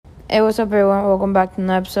Hey, what's up, everyone? Welcome back to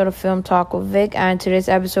another episode of Film Talk with Vic. And in today's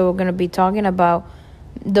episode, we're going to be talking about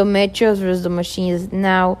The Mitchells versus the Machines.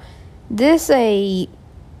 Now, this is a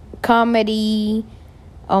comedy,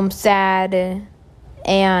 sad,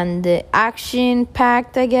 and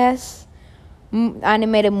action-packed, I guess,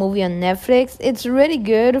 animated movie on Netflix. It's really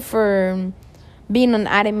good for being an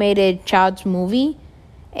animated child's movie,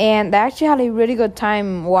 and I actually had a really good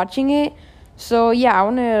time watching it. So, yeah, I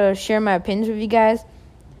want to share my opinions with you guys.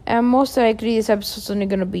 And most likely, this episode's only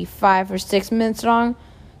going to be 5 or 6 minutes long.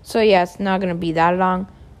 So, yeah, it's not going to be that long.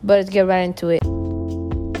 But let's get right into it.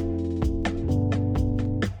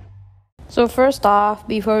 So, first off,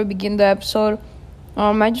 before we begin the episode,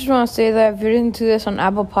 I just want to say that if you're into this on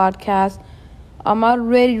Apple Podcasts, I'd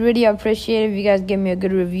really appreciate it if you guys give me a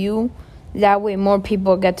good review. That way, more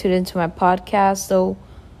people get tuned into my podcast. So,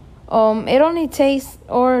 it only takes,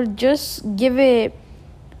 or just give it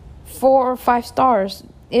 4 or 5 stars.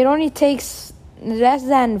 It only takes less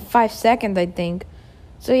than 5 seconds, I think.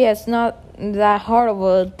 So, yeah, it's not that hard of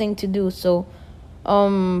a thing to do. So,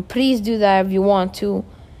 please do that if you want to.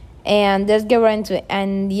 And let's get right into it.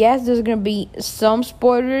 And, yes, there's going to be some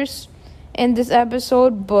spoilers in this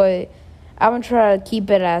episode. But I'm going to try to keep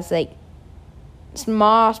it as,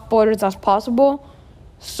 small spoilers as possible.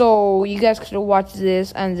 So, you guys could watch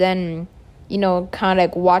this and then, kind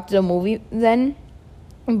of, watch the movie then.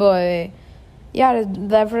 But yeah, let's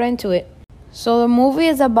dive right into it. So the movie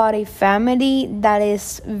is about a family that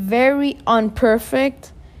is very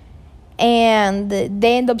unperfect, and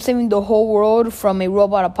they end up saving the whole world from a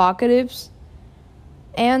robot apocalypse.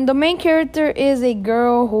 And the main character is a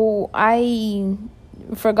girl who I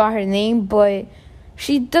forgot her name, but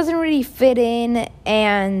she doesn't really fit in,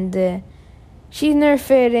 and she's never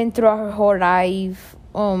fit in throughout her whole life.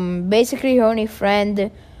 Basically her only friend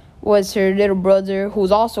was her little brother,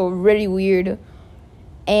 who's also really weird.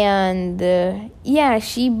 And,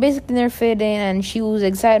 she basically never fit in, and she was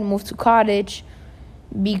excited to move to college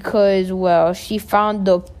because, well, she found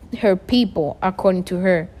her people, according to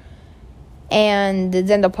her. And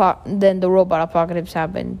then the robot apocalypse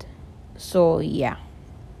happened. So, yeah.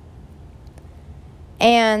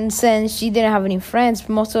 And since she didn't have any friends,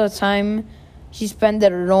 most of the time she spent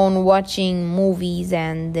it alone watching movies,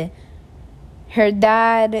 and her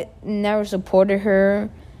dad never supported her,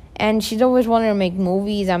 and she's always wanted to make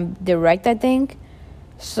movies and direct, I think.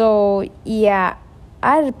 So, yeah,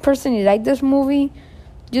 I personally like this movie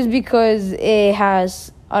just because it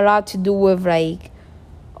has a lot to do with,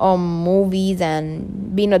 movies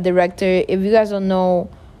and being a director. If you guys don't know,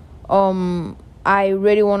 I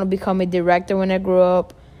really want to become a director when I grow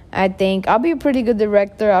up. I think I'll be a pretty good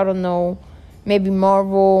director. I don't know, maybe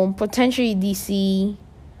Marvel, potentially DC.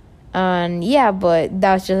 And yeah, but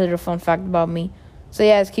that's just a little fun fact about me. So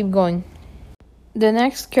yeah, let's keep going. The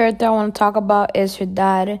next character I want to talk about is her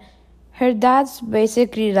dad. Her dad's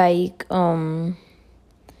basically an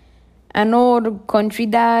old country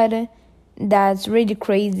dad that's really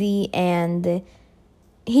crazy, and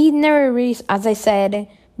he never really, as I said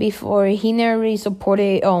before, he never really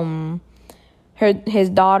supported his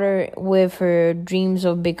daughter with her dreams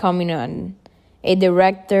of becoming a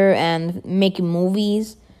director and making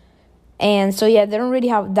movies. And so, yeah, they don't really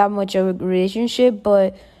have that much of a relationship.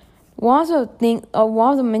 But one of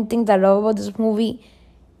the main things I love about this movie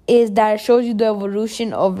is that it shows you the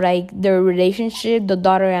evolution of, their relationship, the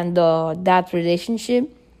daughter and the dad's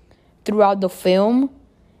relationship throughout the film.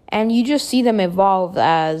 And you just see them evolve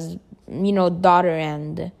as, daughter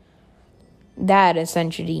and dad,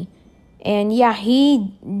 essentially. And, yeah,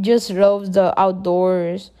 he just loves the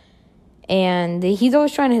outdoors. And he's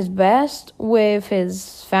always trying his best with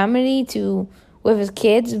his family, with his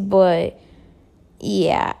kids. But,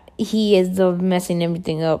 yeah, he is messing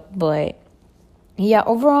everything up. But, yeah,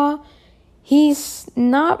 overall, he's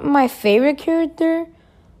not my favorite character.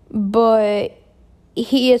 But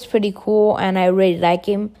he is pretty cool, and I really like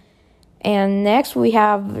him. And next we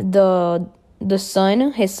have the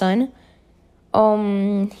son, his son.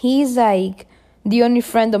 He's, the only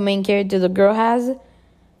friend the main character, the girl, has.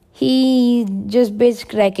 He just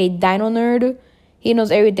basically a dino nerd. He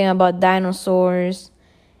knows everything about dinosaurs.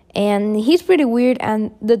 And he's pretty weird.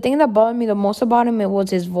 And the thing that bothered me the most about him, it was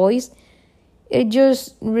his voice. It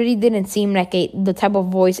just really didn't seem like the type of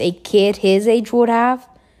voice a kid his age would have.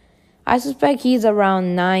 I suspect he's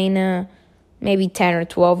around 9, maybe 10 or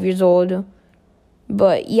 12 years old.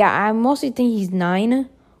 But yeah, I mostly think he's 9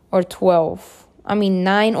 or 12.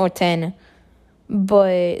 9 or 10.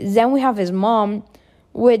 But then we have his mom,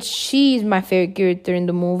 which she's my favorite character in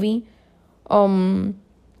the movie.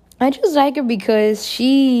 I just like her because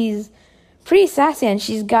she's pretty sassy, and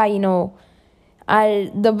she's got,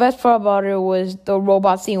 The best part about her was the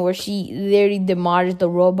robot scene where she literally demolished the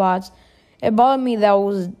robots. It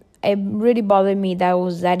really bothered me that it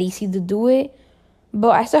was that easy to do it. But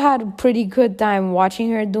I still had a pretty good time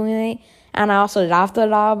watching her doing it, and I also laughed a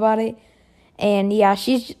lot about it. And yeah,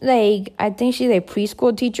 she's like, I think she's a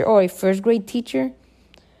preschool teacher or a first grade teacher.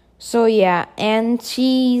 So yeah, and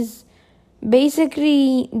she's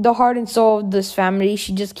basically the heart and soul of this family.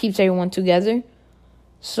 She just keeps everyone together.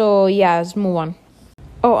 So yeah, let's move on.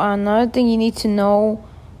 Oh, another thing you need to know,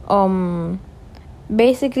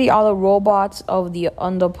 basically all the robots of the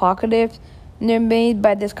Apocalypse, they're made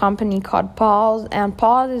by this company called Pulse, and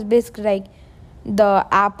Pulse is basically like the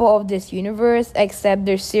Apple of this universe, except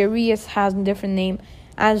their series has a different name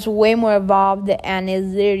and it's way more evolved and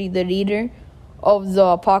is literally the leader of the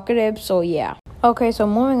Apocalypse. So yeah. Okay, so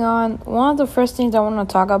moving on, one of the first things I want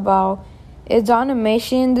to talk about is the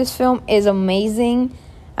animation in this film is amazing.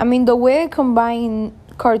 I mean, the way it combines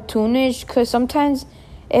cartoonish, because sometimes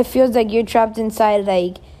it feels like you're trapped inside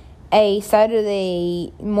like a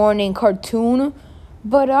Saturday morning cartoon,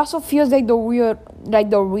 but it also feels like the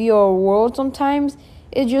real world sometimes.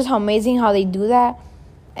 It's just amazing how they do that.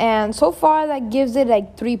 And so far that gives it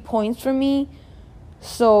like 3 points for me.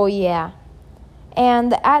 So yeah.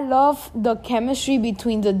 And I love the chemistry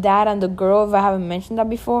between the dad and the girl, if I haven't mentioned that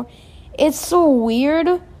before. It's so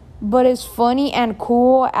weird, but it's funny and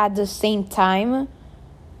cool at the same time.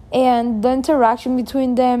 And the interaction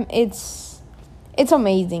between them, it's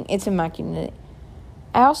amazing. It's immaculate.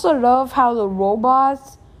 I also love how the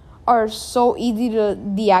robots are so easy to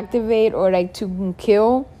deactivate or like to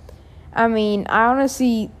kill. I mean, I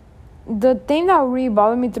honestly, the thing that really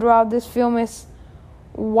bothered me throughout this film is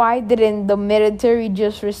why didn't the military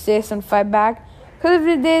just resist and fight back? Because if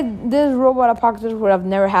it did, this robot apocalypse would have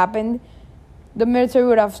never happened. The military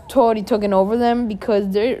would have totally taken over them because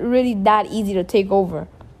they're really that easy to take over.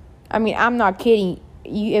 I mean, I'm not kidding.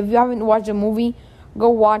 If you haven't watched the movie, go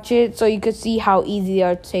watch it so you could see how easy they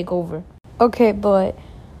are to take over. Okay, but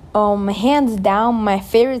hands down, my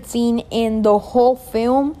favorite scene in the whole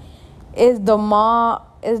film is the Ma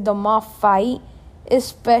fight,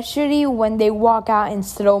 especially when they walk out in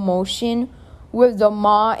slow motion with the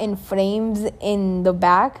Ma in flames in the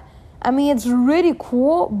back. I mean, it's really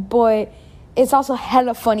cool, but it's also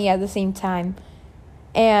hella funny at the same time.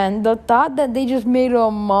 And the thought that they just made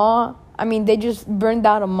a Ma, I mean, they just burned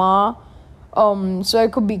out a Ma, so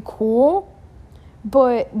it could be cool.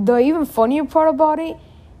 But the even funnier part about it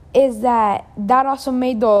is that also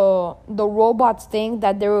made the robots think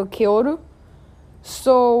that they were killed.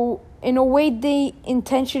 So in a way, they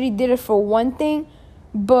intentionally did it for one thing,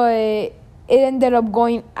 but it ended up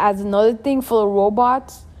going as another thing for the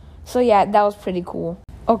robots. So yeah, that was pretty cool.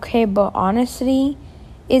 Okay, but honestly,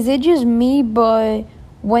 is it just me, but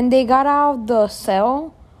when they got out of the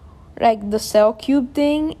cell, like the cell cube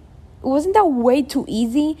thing, wasn't that way too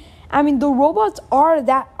easy? I mean, the robots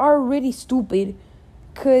are really stupid,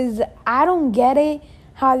 because I don't get it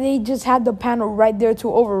how they just had the panel right there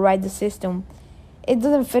to override the system. It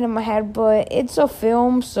doesn't fit in my head, but it's a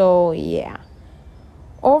film, so yeah.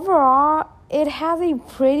 Overall, it has a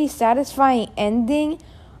pretty satisfying ending,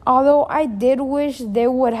 although I did wish they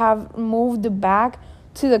would have moved back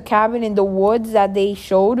to the cabin in the woods that they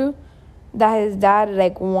showed that his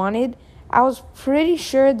dad wanted. I was pretty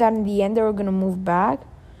sure that in the end they were gonna move back.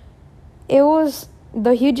 It was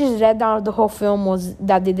the hugest letdown of the whole film was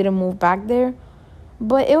that they didn't move back there,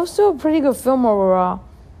 but it was still a pretty good film overall.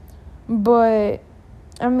 But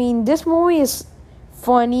I mean, this movie is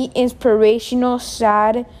funny, inspirational,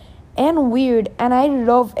 sad, and weird, and I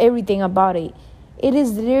love everything about it. It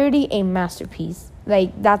is literally a masterpiece.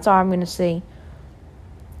 That's all I'm gonna say.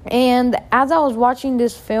 And as I was watching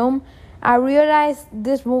this film, I realized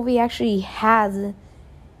this movie actually has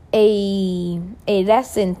a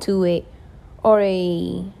lesson to it, or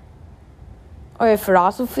a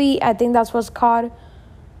philosophy. I think that's what's called.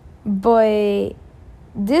 But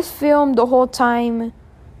this film, the whole time,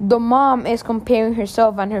 the mom is comparing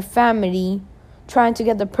herself and her family, trying to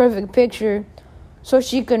get the perfect picture so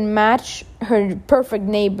she can match her perfect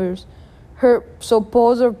neighbors, her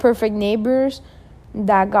supposed perfect neighbors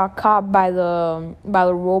that got caught by the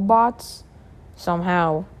robots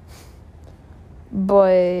somehow.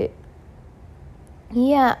 But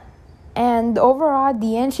yeah, and overall at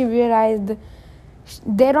the end she realized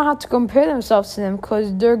they don't have to compare themselves to them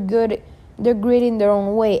because they're great in their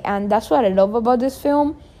own way. And that's what I love about this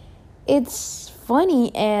film. It's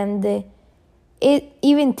funny and it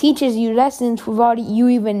even teaches you lessons without you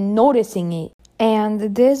even noticing it.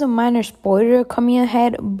 And there's a minor spoiler coming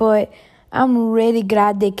ahead, but I'm really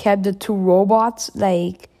glad they kept the two robots.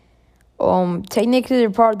 technically they're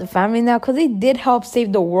part of the family now because they did help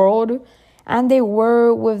save the world, and they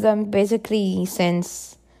were with them basically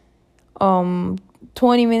since 20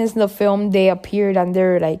 minutes in the film. They appeared and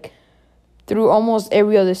they're like through almost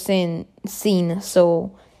every other scene.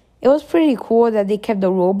 So it was pretty cool that they kept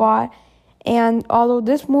the robot. And although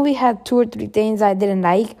this movie had 2 or 3 things I didn't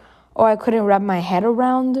like or I couldn't wrap my head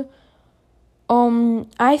around,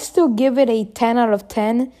 I still give it a 10 out of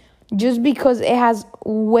 10 just because it has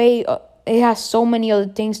so many other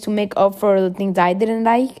things to make up for the things I didn't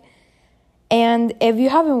like. And if you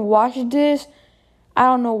haven't watched this, I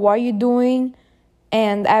don't know what you're doing,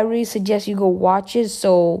 and I really suggest you go watch it.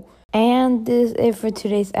 And this is it for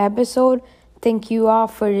today's episode. Thank you all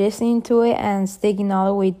for listening to it and sticking all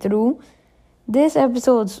the way through. This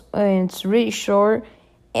episode it's really short.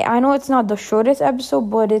 I know it's not the shortest episode,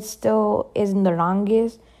 but it still isn't the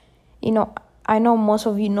longest. I know most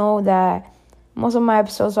of you know that most of my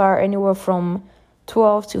episodes are anywhere from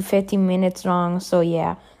 12 to 15 minutes long. So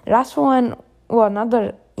yeah, the last one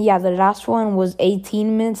was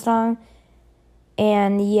 18 minutes long.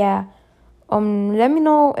 And yeah, let me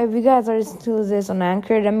know if you guys are listening to this on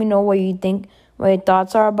Anchor. Let me know what you think, what your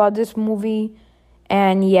thoughts are about this movie.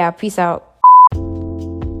 And yeah, peace out.